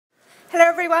Hello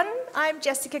everyone, I'm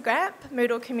Jessica Gramp,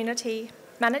 Moodle Community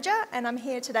Manager, and I'm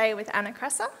here today with Anna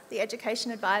Krassa, the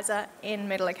Education Advisor in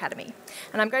Moodle Academy.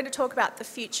 And I'm going to talk about the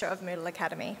future of Moodle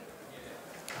Academy.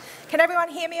 Can everyone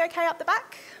hear me okay up the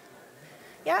back?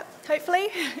 Yeah, hopefully.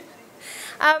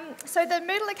 So the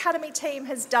Moodle Academy team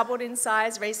has doubled in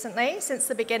size recently since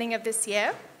the beginning of this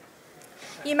year.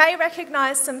 You may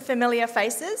recognise some familiar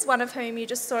faces, one of whom you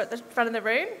just saw at the front of the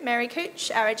room, Mary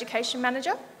Cooch, our Education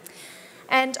Manager.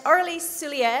 And Aurélie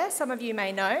Soulière, some of you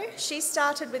may know, she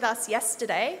started with us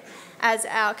yesterday as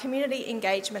our Community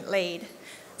Engagement Lead.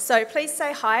 So please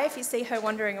say hi if you see her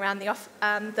wandering around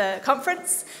the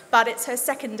conference, but it's her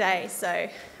second day, so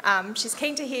she's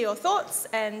keen to hear your thoughts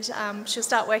and she'll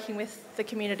start working with the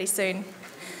community soon.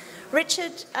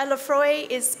 Richard Lefroy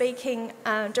is speaking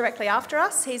directly after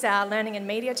us. He's our Learning and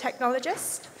Media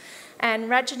Technologist.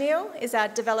 And Rajanil is our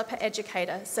developer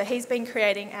educator, so he's been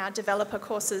creating our developer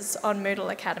courses on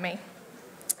Moodle Academy.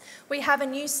 We have a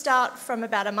new start from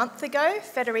about a month ago,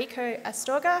 Federico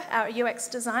Astorga, our UX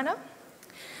designer.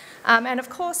 And of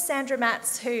course, Sandra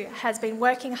Matz, who has been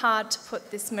working hard to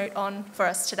put this moot on for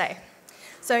us today.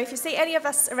 So if you see any of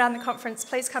us around the conference,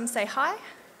 please come say hi.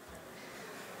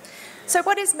 So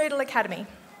what is Moodle Academy?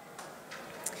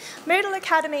 Moodle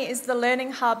Academy is the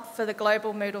learning hub for the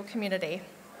global Moodle community.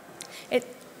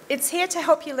 It's here to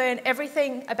help you learn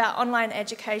everything about online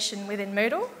education within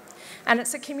Moodle, and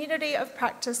it's a community of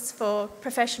practice for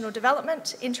professional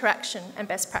development, interaction and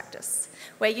best practice,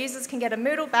 where users can get a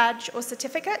Moodle badge or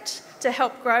certificate to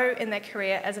help grow in their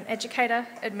career as an educator,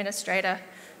 administrator,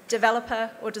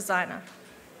 developer or designer.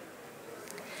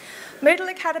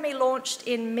 Moodle Academy launched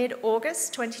in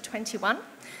mid-August 2021,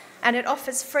 and it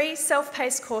offers free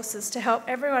self-paced courses to help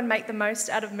everyone make the most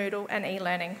out of Moodle and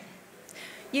e-learning.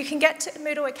 You can get to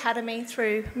Moodle Academy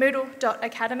through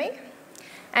moodle.academy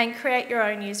and create your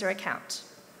own user account.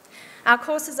 Our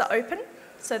courses are open,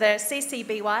 so they're CC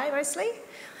BY mostly,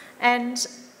 and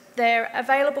they're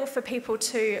available for people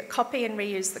to copy and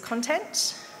reuse the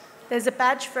content. There's a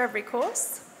badge for every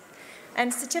course,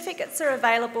 and certificates are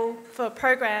available for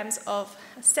programs of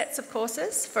sets of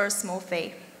courses for a small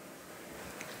fee.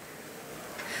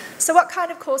 So what kind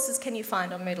of courses can you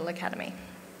find on Moodle Academy?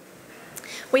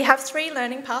 We have 3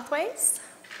 learning pathways,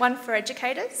 one for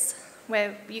educators,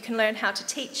 where you can learn how to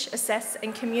teach, assess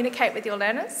and communicate with your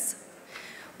learners.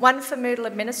 One for Moodle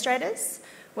administrators,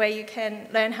 where you can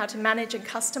learn how to manage and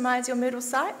customise your Moodle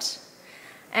site.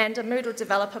 And a Moodle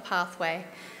developer pathway,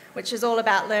 which is all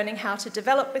about learning how to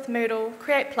develop with Moodle,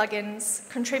 create plugins,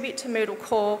 contribute to Moodle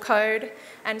core code,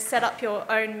 and set up your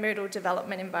own Moodle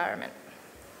development environment.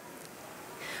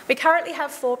 We currently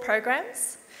have 4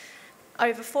 programs,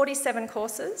 over 47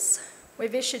 courses.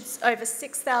 We've issued over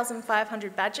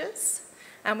 6,500 badges,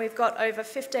 and we've got over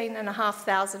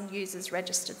 15,500 users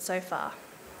registered so far.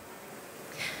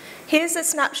 Here's a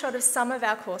snapshot of some of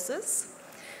our courses,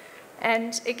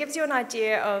 and it gives you an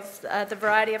idea of the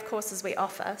variety of courses we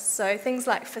offer. So things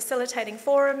like facilitating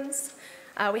forums,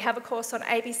 we have a course on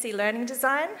ABC Learning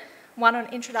Design, one on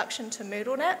Introduction to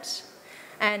MoodleNet,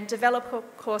 and developer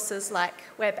courses like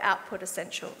Web Output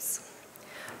Essentials.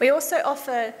 We also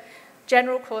offer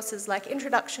general courses like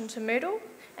Introduction to Moodle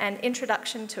and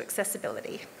Introduction to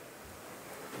Accessibility.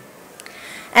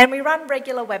 And we run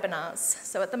regular webinars,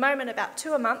 so at the moment about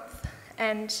 2 a month,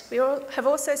 and we have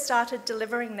also started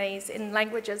delivering these in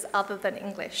languages other than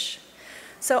English.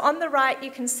 So on the right you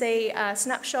can see a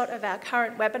snapshot of our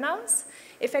current webinars.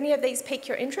 If any of these pique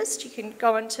your interest, you can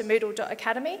go onto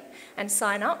moodle.academy and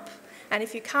sign up. And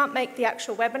if you can't make the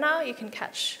actual webinar, you can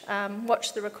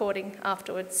watch the recording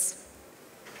afterwards.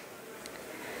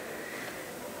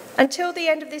 Until the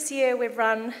end of this year,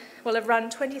 we'll have run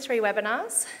 23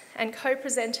 webinars and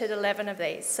co-presented 11 of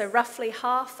these. So roughly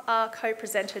half are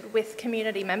co-presented with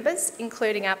community members,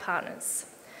 including our partners.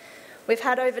 We've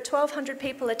had over 1,200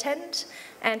 people attend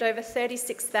and over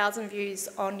 36,000 views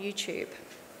on YouTube.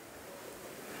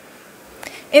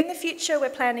 In the future, we're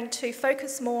planning to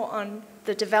focus more on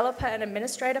the developer and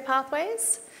administrator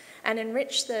pathways and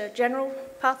enrich the general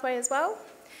pathway as well,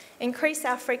 increase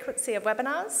our frequency of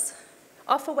webinars,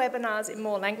 offer webinars in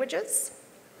more languages.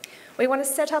 We want to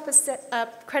set up a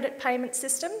credit payment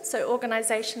system so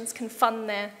organisations can fund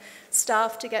their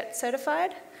staff to get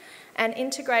certified and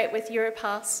integrate with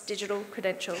Europass digital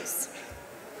credentials.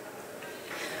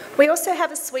 We also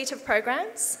have a suite of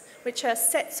programs which are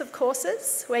sets of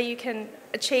courses where you can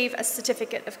achieve a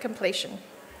certificate of completion.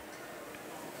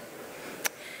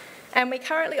 And we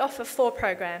currently offer 4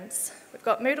 programs. We've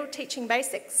got Moodle Teaching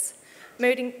Basics,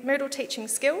 Moodle Teaching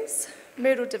Skills,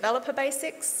 Moodle Developer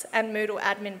Basics, and Moodle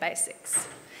Admin Basics.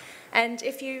 And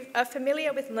if you are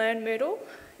familiar with Learn Moodle,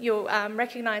 you'll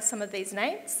recognise some of these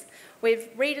names. We've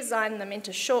redesigned them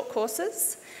into short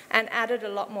courses and added a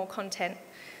lot more content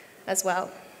as well.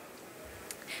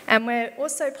 And we're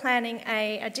also planning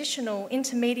an additional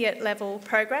intermediate level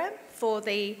program for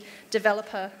the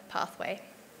developer pathway.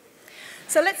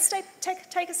 So let's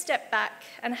take a step back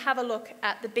and have a look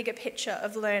at the bigger picture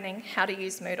of learning how to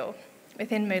use Moodle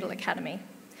within Moodle Academy.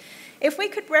 If we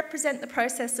could represent the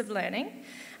process of learning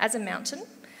as a mountain,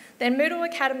 then Moodle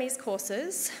Academy's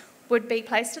courses would be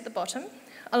placed at the bottom,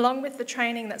 along with the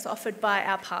training that's offered by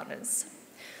our partners.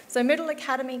 So Moodle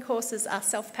Academy courses are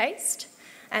self-paced,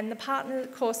 and the partner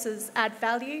courses add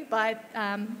value by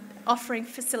offering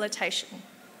facilitation.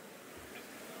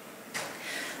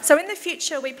 So in the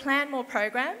future, we plan more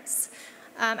programs.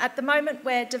 At the moment,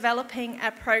 we're developing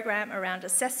a program around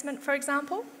assessment, for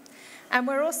example, and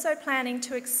we're also planning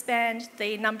to expand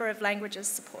the number of languages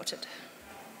supported.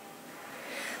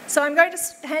 So I'm going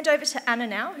to hand over to Anna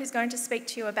now, who's going to speak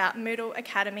to you about Moodle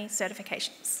Academy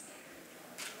certifications.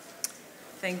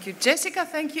 Thank you, Jessica.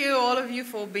 Thank you, all of you,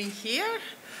 for being here.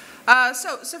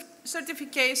 So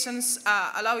certifications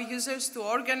allow users to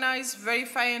organize,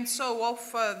 verify, and show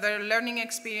off their learning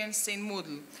experience in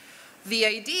Moodle. The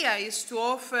idea is to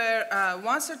offer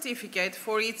one certificate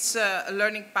for each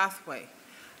learning pathway.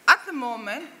 At the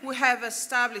moment, we have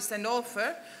established and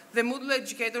offer the Moodle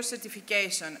Educator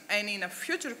certification, and in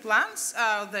future plans,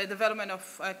 the development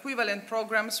of equivalent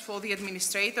programs for the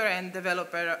administrator and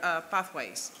developer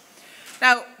pathways.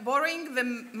 Now, borrowing the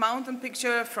mountain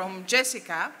picture from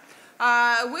Jessica,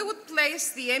 we would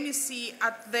place the MEC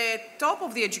at the top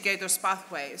of the educator's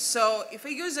pathway. So if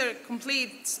a user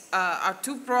completes our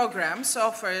two programs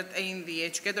offered in the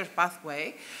educator's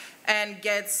pathway and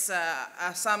gets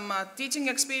some teaching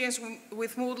experience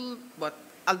with Moodle, but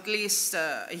at least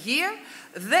a year,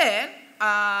 then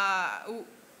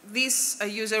this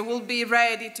user will be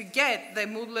ready to get the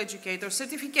Moodle Educator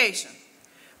certification.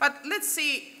 But let's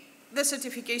see the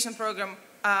certification program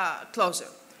closer.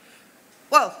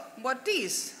 Well, what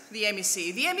is the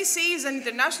MEC? The MEC is an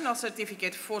international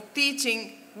certificate for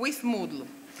teaching with Moodle.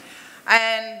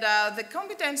 And the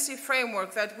competency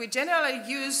framework that we generally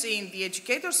use in the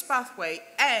educator's pathway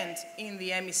and in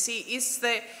the MEC is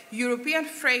the European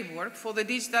framework for the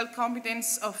digital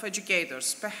competence of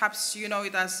educators. Perhaps you know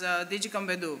it as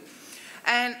DigiCompEdu.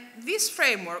 And this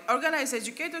framework organizes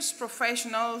educators'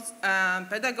 professional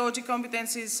pedagogy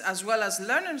competencies as well as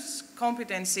learners'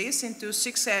 competencies into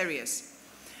 6 areas.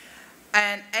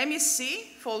 And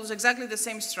MEC follows exactly the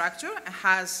same structure and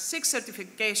has 6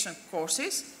 certification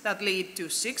courses that lead to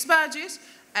 6 badges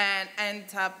and end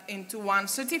up into 1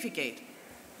 certificate.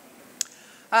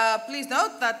 Please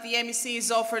note that the MEC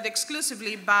is offered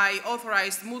exclusively by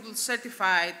authorized Moodle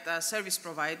certified service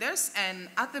providers, and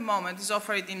at the moment is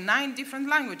offered in 9 different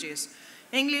languages: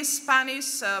 English,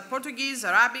 Spanish, Portuguese,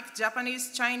 Arabic,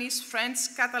 Japanese, Chinese,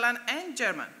 French, Catalan, and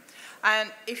German.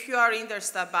 And if you are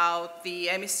interested about the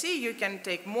MEC, you can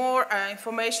take more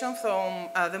information from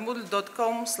the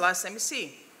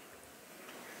moodle.com/MEC.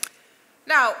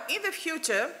 Now, in the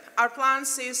future, our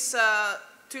plans is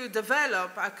to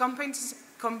develop a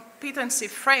competency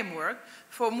framework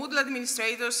for Moodle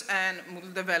administrators and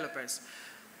Moodle developers.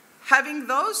 Having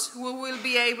those, we will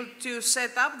be able to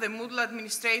set up the Moodle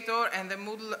administrator and the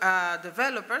Moodle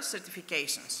developer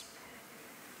certifications.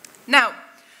 Now,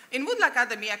 in Moodle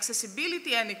Academy,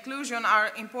 accessibility and inclusion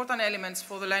are important elements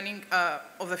for the learning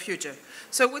of the future.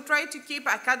 So we try to keep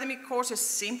academic courses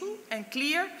simple and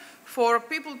clear for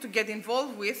people to get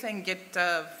involved with and get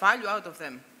value out of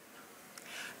them.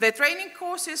 The training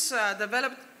courses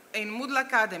developed in Moodle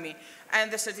Academy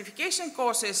and the certification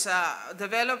courses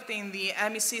developed in the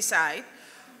MEC side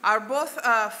are both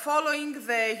following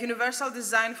the Universal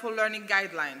Design for Learning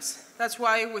guidelines. That's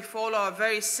why we follow a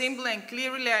very simple and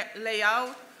clear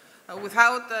layout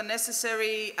without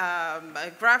necessary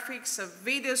graphics,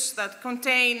 videos that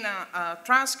contain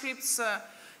transcripts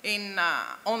in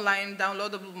online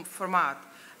downloadable format.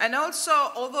 And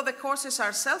also, although the courses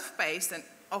are self-paced and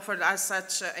offered as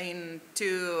such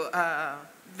to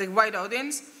the wide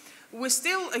audience, we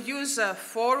still use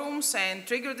forums and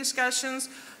trigger discussions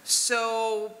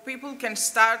so people can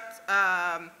start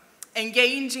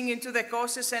engaging into the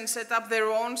courses and set up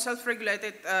their own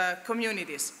self-regulated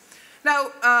communities.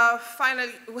 Now,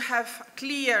 finally, we have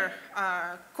clear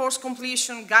course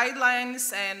completion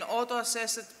guidelines and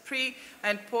auto-assessed pre-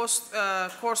 and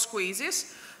post-course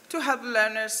quizzes to help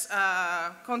learners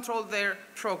control their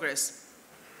progress.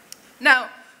 Now,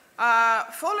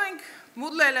 following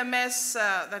Moodle LMS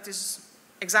that is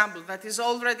example, that is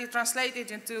already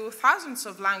translated into thousands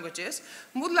of languages,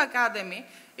 Moodle Academy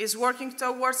is working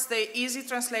towards the easy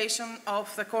translation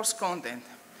of the course content.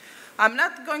 I'm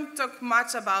not going to talk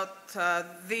much about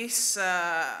this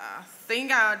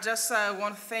thing. I just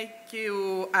want to thank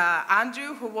you,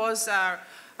 Andrew, who was our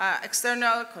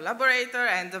external collaborator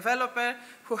and developer,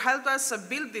 who helped us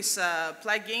build this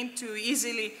plugin to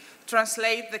easily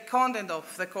translate the content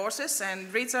of the courses,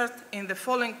 and Richard in the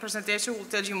following presentation will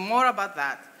tell you more about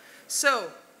that. So,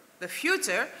 the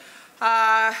future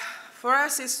for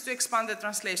us is to expand the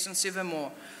translations even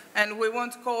more, and we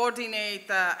want to coordinate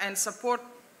and support,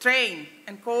 train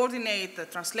and coordinate the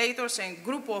translators and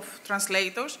group of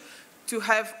translators to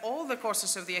have all the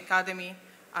courses of the Academy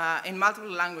in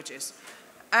multiple languages.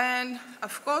 And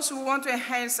of course, we want to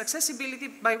enhance accessibility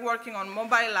by working on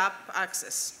mobile app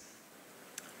access.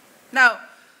 Now,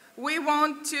 we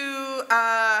want to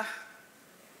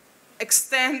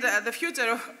extend the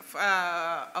future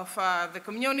of the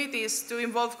communities to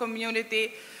involve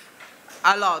community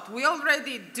a lot. We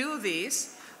already do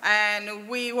this, and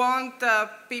we want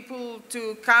people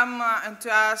to come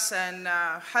to us and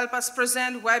help us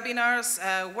present webinars,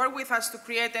 work with us to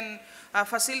create and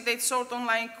facilitate short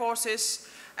online courses.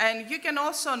 And you can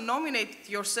also nominate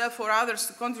yourself or others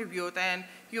to contribute, and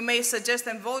you may suggest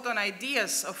and vote on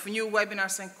ideas of new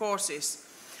webinars and courses.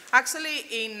 Actually,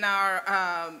 in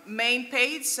our main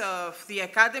page of the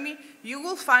Academy, you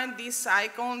will find this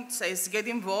icon that says Get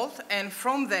Involved, and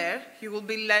from there, you will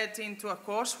be led into a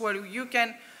course where you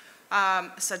can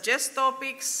suggest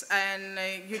topics, and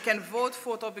you can vote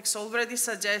for topics already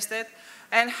suggested,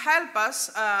 and help us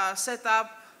set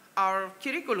up our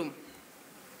curriculum.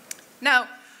 Now,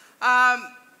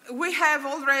 we have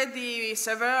already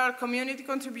several community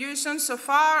contributions so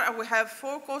far. We have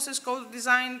 4 courses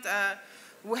co-designed.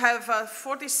 We have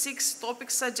 46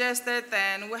 topics suggested,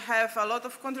 and we have a lot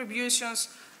of contributions,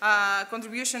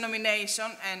 contribution nomination,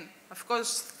 and of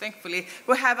course, thankfully,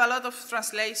 we have a lot of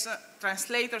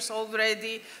translators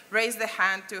already raise their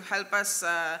hand to help us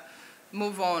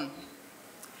move on.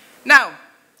 Now,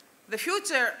 the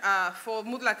future for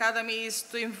Moodle Academy is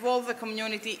to involve the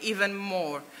community even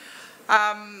more.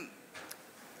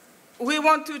 We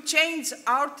want to change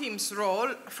our team's role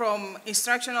from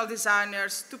instructional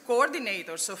designers to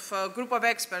coordinators of a group of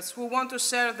experts who want to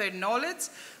share their knowledge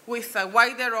with a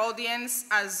wider audience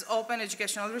as open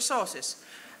educational resources.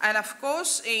 And of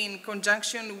course, in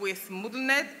conjunction with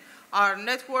MoodleNet, our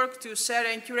network to share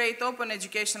and curate open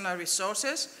educational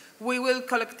resources, we will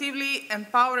collectively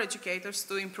empower educators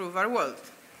to improve our world.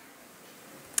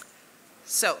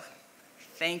 So,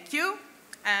 thank you.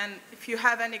 And if you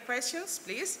have any questions,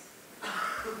 please.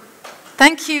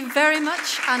 Thank you very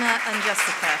much, Anna and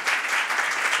Jessica.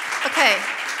 Okay.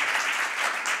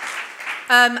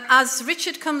 As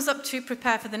Richard comes up to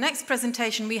prepare for the next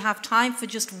presentation, we have time for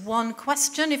just one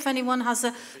question, if anyone has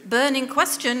a burning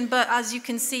question. But as you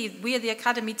can see, we are the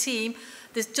Academy team.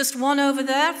 There's just one over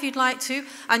there if you'd like to,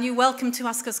 and you're welcome to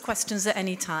ask us questions at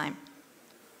any time.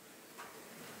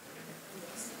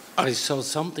 I saw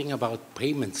something about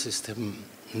payment system.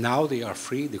 Now they are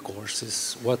free, the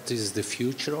courses. What is the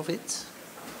future of it?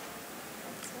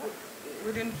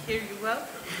 We didn't hear you well.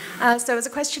 So it was a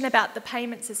question about the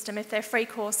payment system. If they're free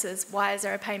courses, why is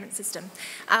there a payment system?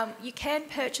 You can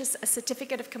purchase a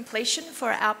certificate of completion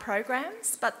for our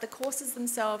programs, but the courses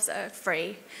themselves are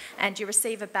free, and you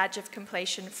receive a badge of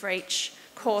completion for each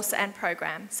course and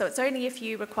program. So it's only if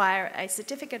you require a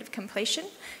certificate of completion,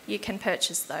 you can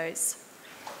purchase those.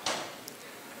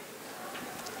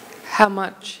 How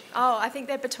much? Oh, I think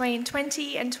they're between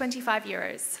 20 and 25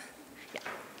 euros.